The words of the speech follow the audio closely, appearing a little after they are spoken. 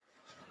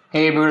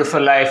Hey,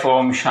 beautiful life,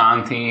 Om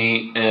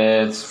Shanti.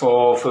 It's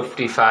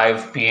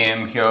 4:55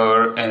 p.m.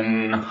 here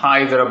in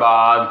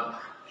Hyderabad,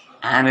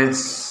 and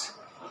it's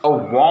a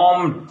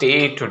warm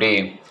day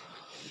today.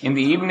 In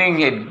the evening,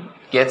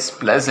 it gets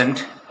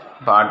pleasant,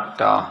 but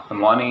the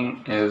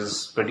morning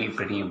is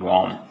pretty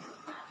warm.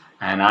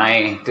 And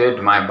I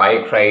did my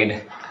bike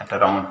ride at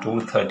around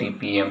 2:30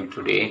 p.m.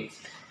 today,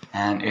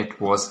 and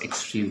it was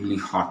extremely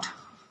hot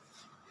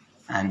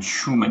and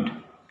humid.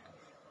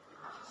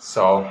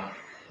 So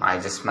I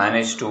just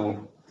managed to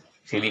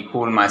really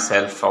cool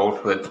myself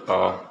out with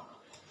a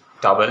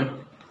towel,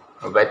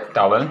 a wet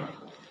towel.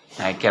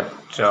 I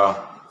kept,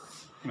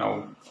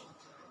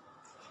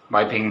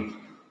 wiping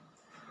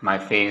my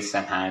face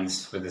and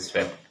hands with this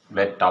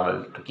wet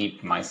towel to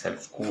keep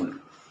myself cool.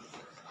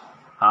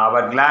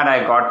 But glad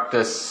I got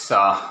this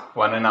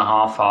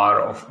 1.5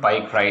 hour of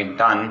bike ride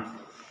done,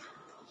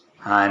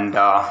 and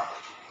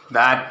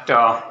that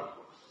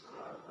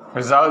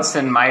results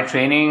in my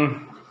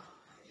training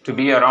to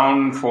be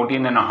around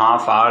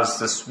 14.5 hours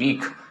this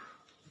week,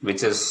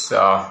 which is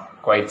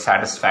quite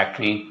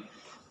satisfactory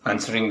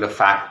considering the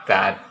fact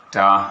that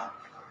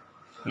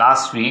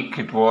last week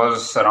it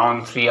was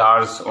around 3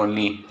 hours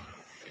only,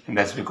 and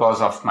that's because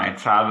of my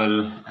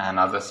travel and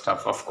other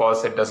stuff. Of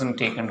course, it doesn't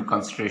take into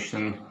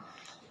consideration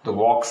the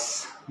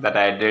walks that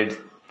I did,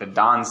 the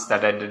dance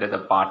that I did at the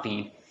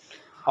party.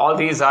 All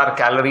these are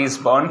calories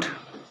burnt,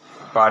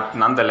 but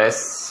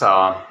nonetheless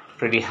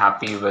pretty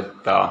happy with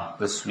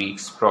this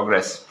week's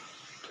progress.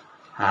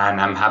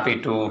 And I'm happy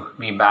to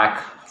be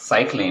back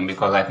cycling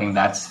because I think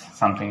that's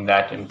something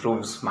that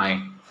improves my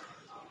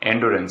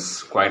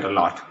endurance quite a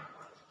lot.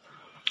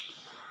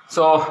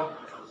 So,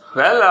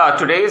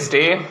 today's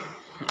day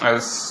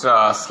is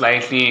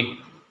slightly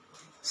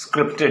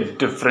scripted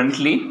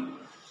differently.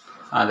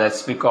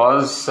 That's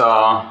because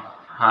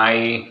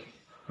I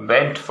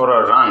went for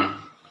a run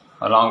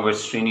along with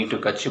Srini to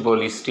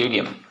Gachibowli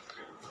Stadium.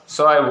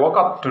 So I woke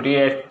up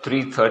today at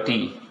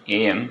 3:30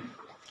 a.m.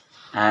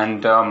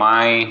 and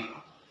my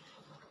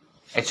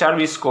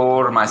HRV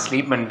score, my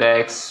sleep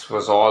index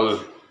was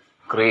all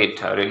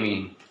great. I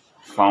really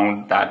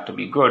found that to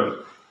be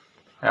good,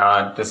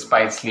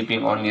 despite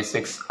sleeping only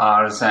 6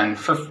 hours and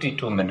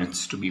 52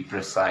 minutes to be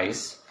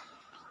precise.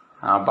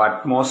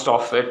 But most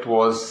of it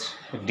was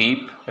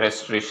deep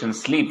restoration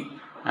sleep,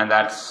 and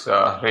that's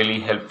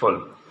really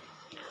helpful.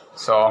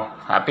 So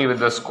happy with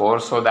the score.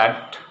 So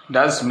that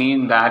does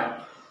mean that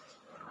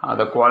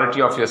the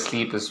quality of your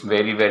sleep is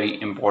very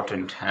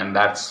important, and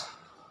that's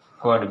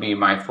going to be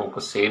my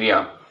focus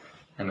area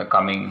in the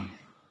coming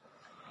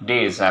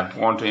days. I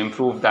want to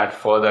improve that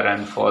further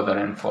and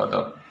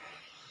further.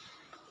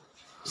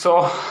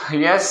 So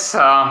yes,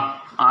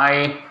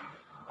 I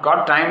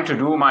got time to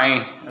do my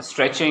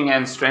stretching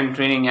and strength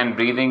training and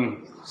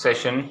breathing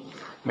session,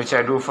 which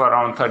I do for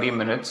around 30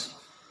 minutes.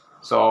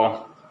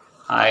 So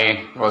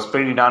I was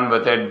pretty done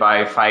with it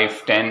by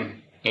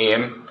 5:10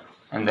 a.m.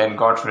 and then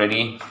got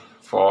ready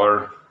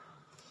for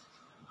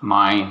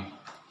my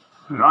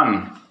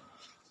run.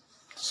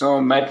 So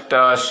met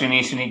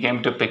Srini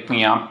came to pick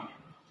me up,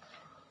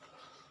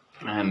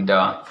 and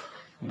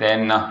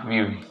then we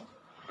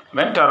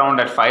went around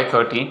at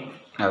 5:30.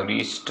 I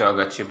reached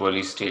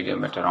Gachibowli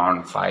Stadium at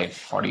around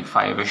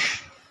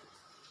 5:45ish,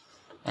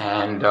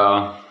 and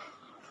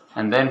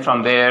then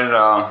from there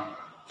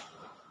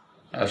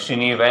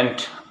Srini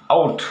went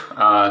out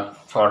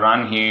for a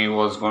run. He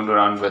was going to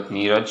run with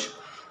Neeraj,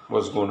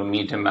 was going to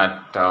meet him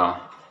at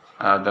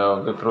the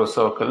Wipro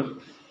Circle,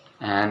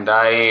 and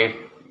I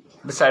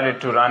decided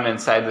to run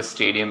inside the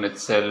stadium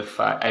itself.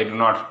 I do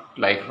not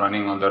like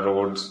running on the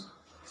roads,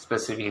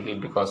 specifically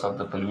because of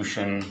the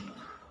pollution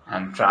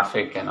and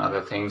traffic and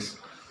other things.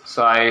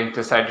 So I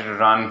decided to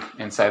run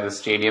inside the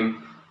stadium.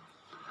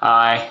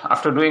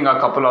 After doing a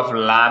couple of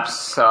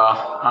laps,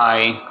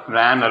 I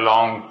ran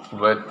along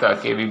with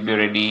KVB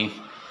Reddy,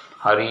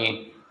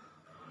 Hari,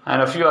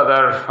 and a few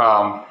other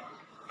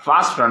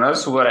fast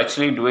runners who were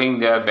actually doing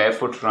their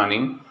barefoot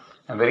running.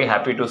 I'm very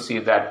happy to see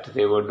that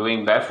they were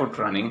doing barefoot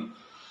running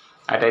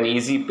at an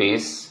easy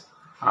pace,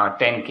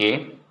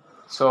 10K.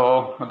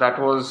 So that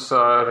was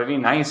really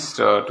nice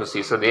to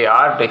see. So they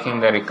are taking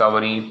the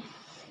recovery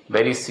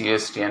very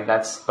seriously, and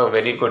that's a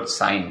very good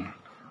sign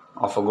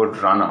of a good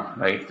runner,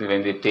 right?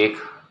 When they take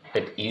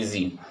it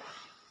easy.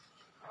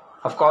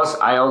 Of course,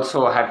 I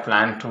also had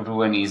planned to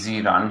do an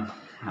easy run.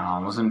 I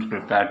wasn't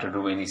prepared to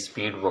do any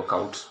speed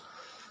workouts.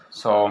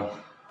 So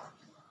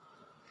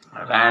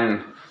I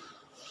ran,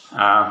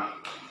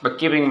 but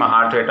keeping my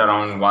heart rate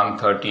around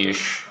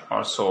 130-ish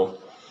or so.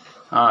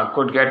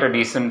 Could get a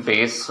decent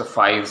pace, a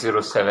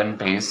 5:07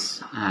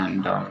 pace,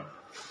 and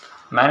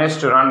managed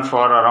to run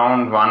for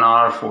around 1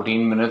 hour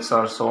 14 minutes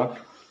or so,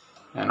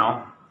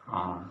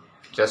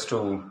 just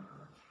to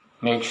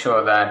make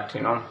sure that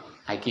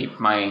I keep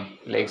my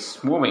legs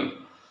moving.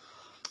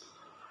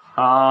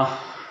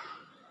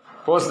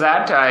 Post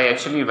that, I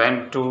actually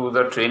went to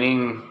the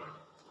training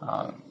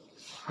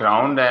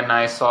ground, and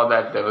I saw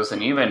that there was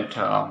an event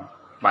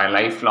by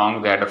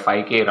Lifelong. They had a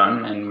 5K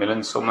run, and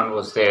Milan Soman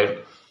was there.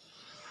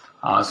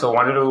 So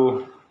wanted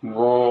to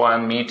go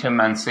and meet him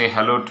and say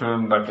hello to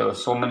him, but there were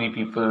so many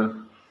people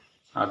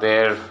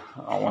there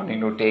wanting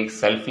to take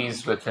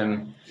selfies with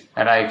him,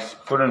 and I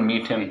couldn't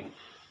meet him.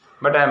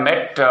 But I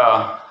met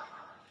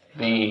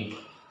the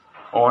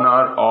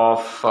owner of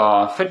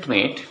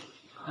Fitmate,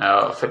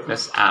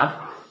 fitness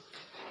app,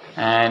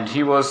 and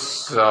he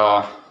was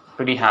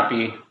pretty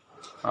happy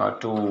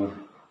to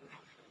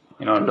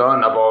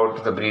learn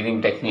about the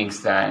breathing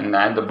techniques and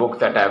the book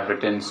that I've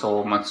written,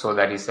 so much so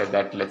that he said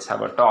that let's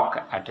have a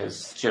talk at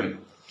his gym.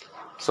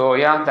 So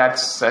yeah,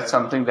 that's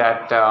something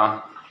that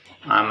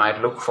I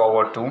might look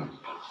forward to.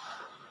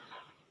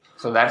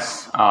 So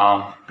that's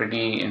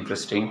pretty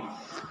interesting.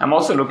 I'm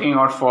also looking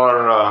out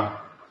for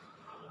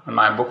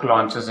my book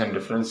launches in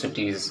different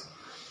cities,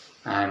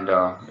 and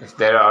if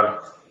there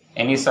are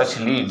any such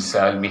leads,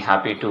 I'll be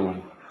happy to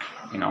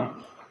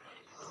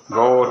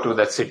go to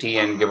that city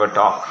and give a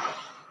talk.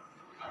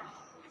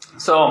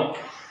 So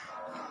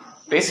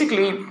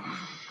basically,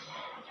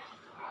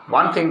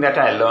 one thing that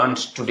I learned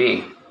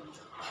today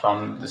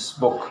from this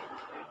book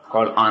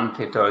called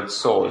Untethered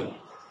Soul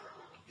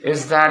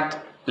is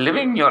that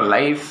living your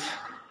life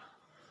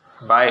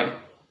by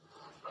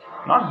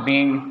not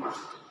being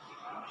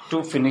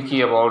too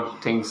finicky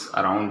about things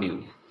around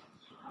you.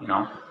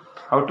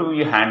 How do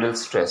you handle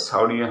stress?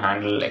 How do you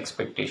handle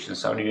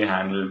expectations? How do you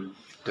handle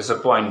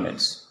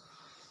disappointments?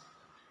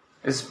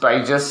 Is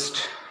by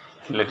just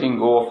letting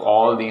go of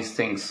all these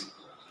things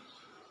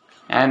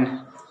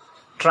and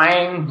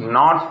trying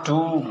not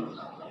to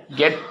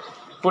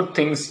put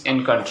things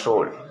in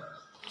control.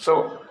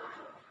 So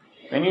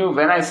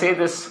when I say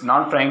this,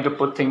 not trying to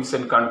put things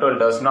in control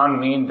does not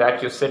mean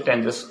that you sit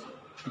and just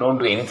don't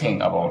do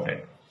anything about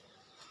it.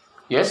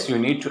 Yes, you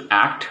need to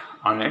act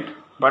on it,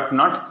 but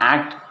not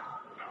act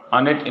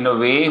on it in a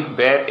way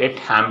where it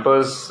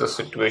hampers the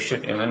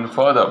situation even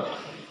further.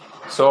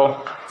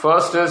 So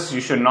first is,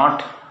 you should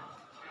not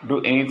do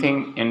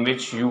anything in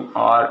which you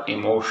are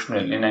in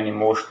an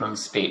emotional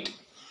state,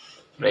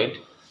 right?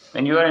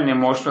 When you are in an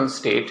emotional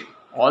state,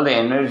 all the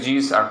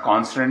energies are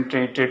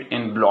concentrated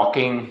in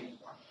blocking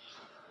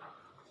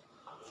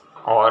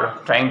or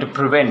trying to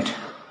prevent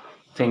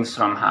things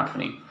from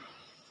happening,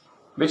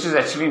 which is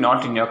actually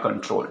not in your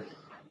control,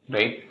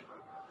 right?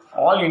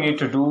 All you need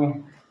to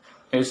do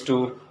is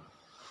to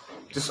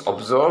just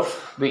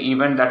observe the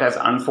event that has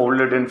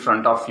unfolded in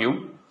front of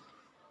you,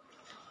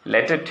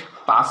 let it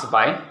pass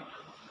by,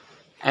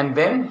 and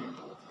then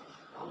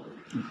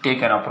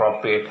take an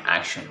appropriate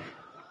action.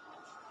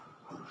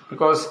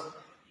 Because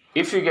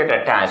if you get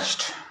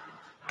attached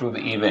to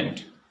the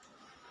event,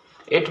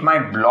 it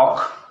might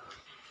block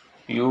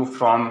you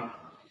from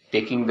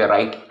taking the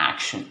right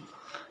action.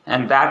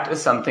 And that is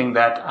something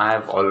that I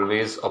have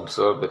always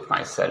observed with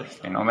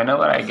myself.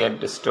 Whenever I get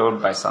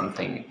disturbed by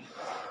something,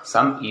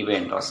 some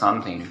event or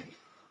something,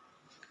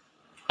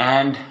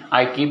 and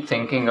I keep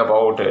thinking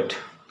about it,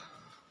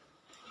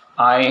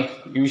 I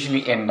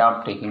usually end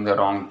up taking the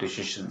wrong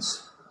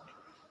decisions.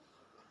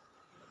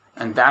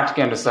 And that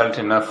can result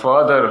in a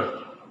further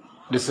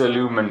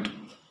disillusion.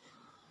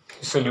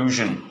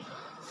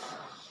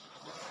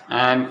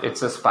 And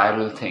it's a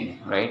spiral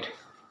thing, right?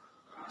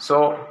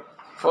 So,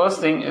 first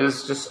thing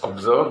is just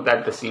observe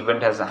that this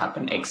event has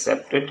happened,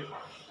 accept it,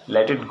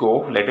 let it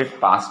go, let it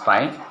pass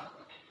by,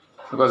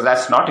 because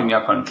that's not in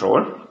your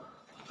control.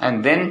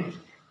 And then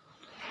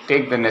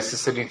take the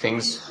necessary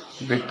things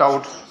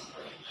without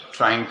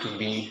trying to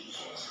be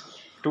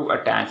too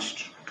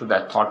attached to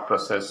that thought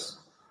process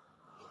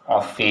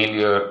of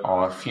failure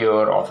or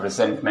fear of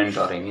resentment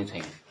or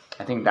anything.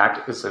 I think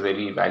that is a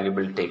very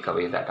valuable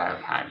takeaway that I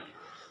have had.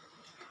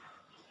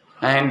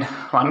 And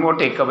one more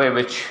takeaway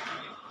which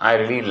I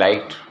really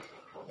liked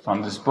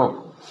from this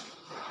book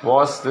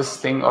was this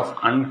thing of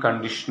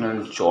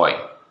unconditional joy.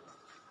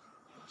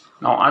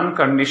 Now,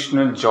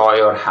 unconditional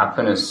joy or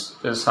happiness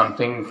is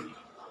something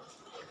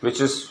which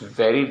is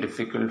very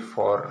difficult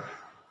for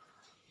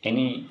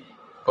any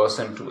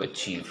person to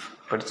achieve,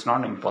 but it's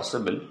not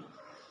impossible.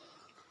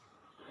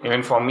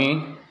 Even for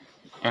me,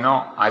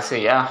 I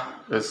say,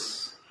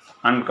 this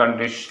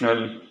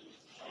unconditional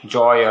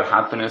joy or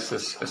happiness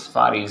is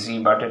far easy,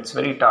 but it's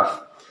very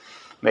tough.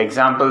 The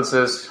examples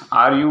is,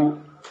 are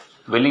you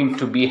willing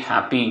to be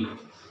happy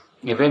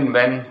even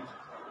when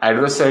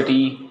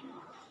adversity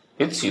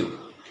hits you?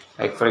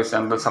 Like, for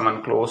example,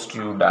 someone close to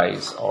you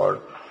dies, or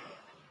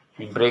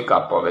you break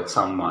up with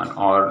someone,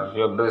 or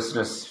your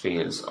business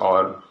fails,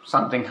 or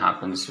something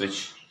happens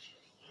which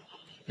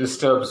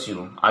disturbs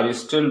you. Are you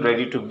still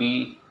ready to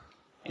be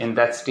in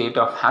that state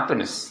of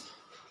happiness?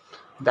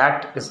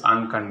 That is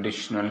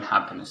unconditional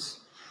happiness.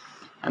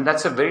 And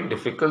that's a very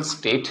difficult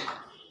state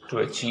to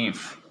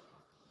achieve.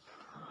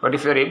 But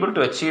if you're able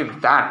to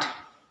achieve that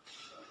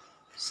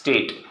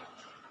state,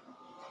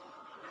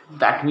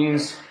 that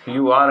means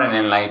you are an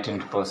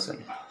enlightened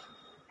person.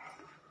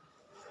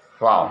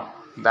 Wow,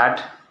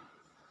 that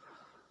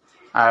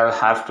I'll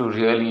have to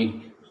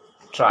really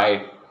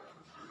try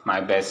my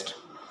best.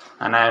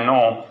 And I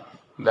know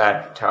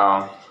that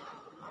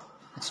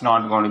it's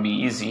not going to be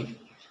easy.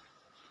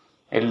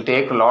 It'll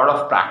take a lot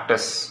of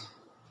practice.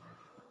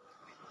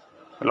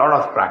 a lot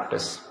of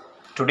practice.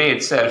 Today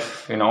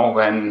itself,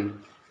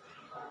 when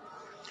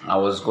I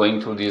was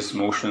going through these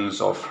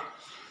motions of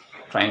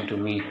trying to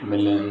meet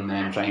Milan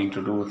and trying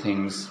to do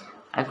things,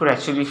 I could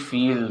actually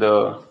feel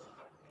the,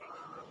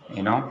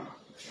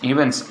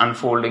 events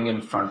unfolding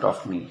in front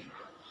of me.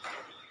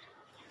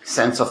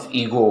 Sense of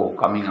ego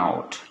coming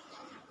out.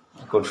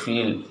 I could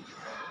feel,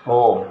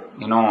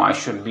 I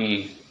should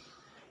be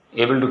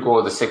able to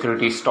go. The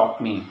security stopped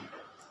me,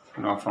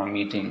 from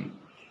meeting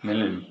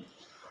Milan.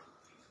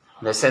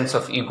 The sense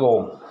of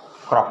ego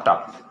cropped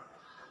up.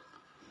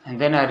 And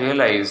then I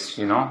realized,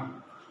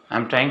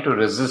 I'm trying to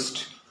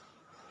resist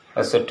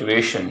a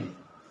situation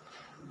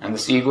and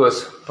this ego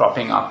is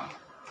propping up.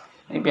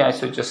 Maybe I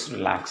should just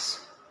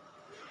relax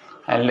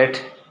and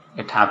let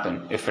it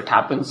happen. If it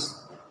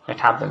happens, it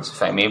happens.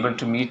 If I'm able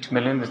to meet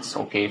Milan, it's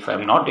okay. If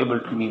I'm not able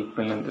to meet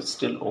Milan, it's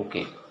still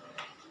okay.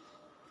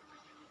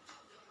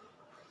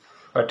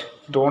 But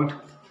don't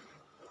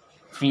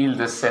feel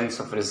this sense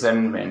of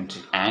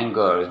resentment,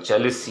 anger,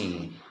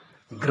 jealousy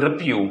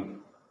grip you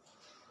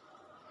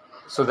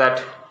so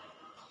that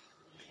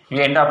you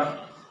end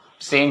up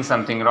saying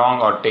something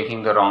wrong or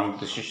taking the wrong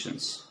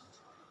decisions.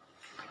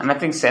 And I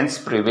think sense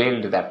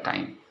prevailed that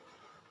time.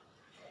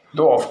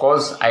 Though, of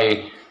course,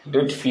 I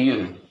did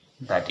feel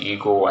that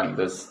ego and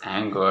this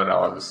anger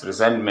or this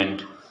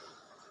resentment,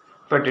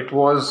 but it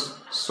was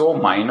so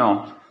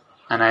minor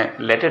and I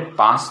let it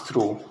pass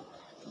through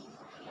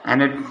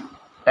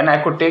and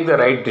I could take the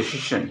right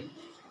decision.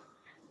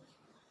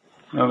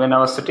 When I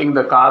was sitting in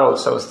the car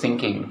also, I was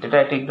thinking, did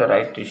I take the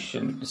right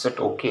decision? Is it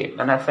okay?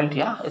 And I felt,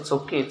 yeah, it's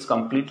okay. It's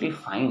completely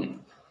fine.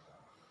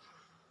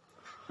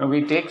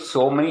 We take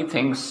so many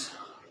things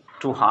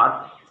to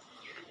heart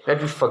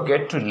that we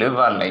forget to live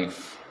our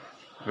life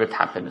with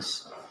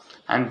happiness.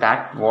 And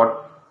that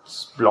what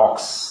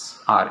blocks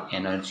our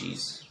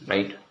energies,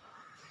 right?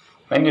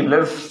 When you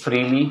live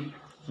freely,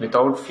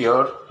 without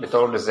fear,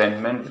 without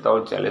resentment,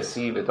 without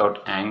jealousy,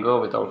 without anger,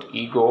 without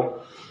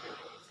ego,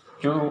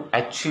 you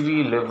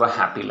actually live a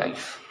happy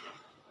life.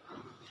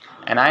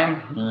 And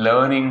I'm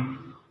learning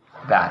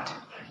that.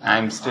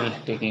 I'm still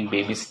taking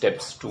baby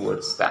steps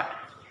towards that.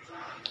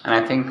 And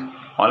I think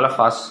all of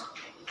us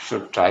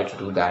should try to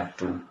do that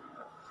too.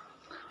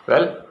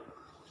 Well,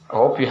 I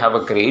hope you have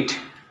a great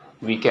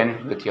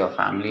weekend with your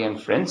family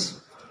and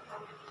friends.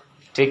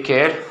 Take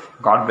care.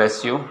 God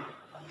bless you.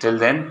 Till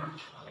then,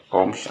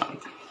 Om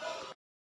Shanti.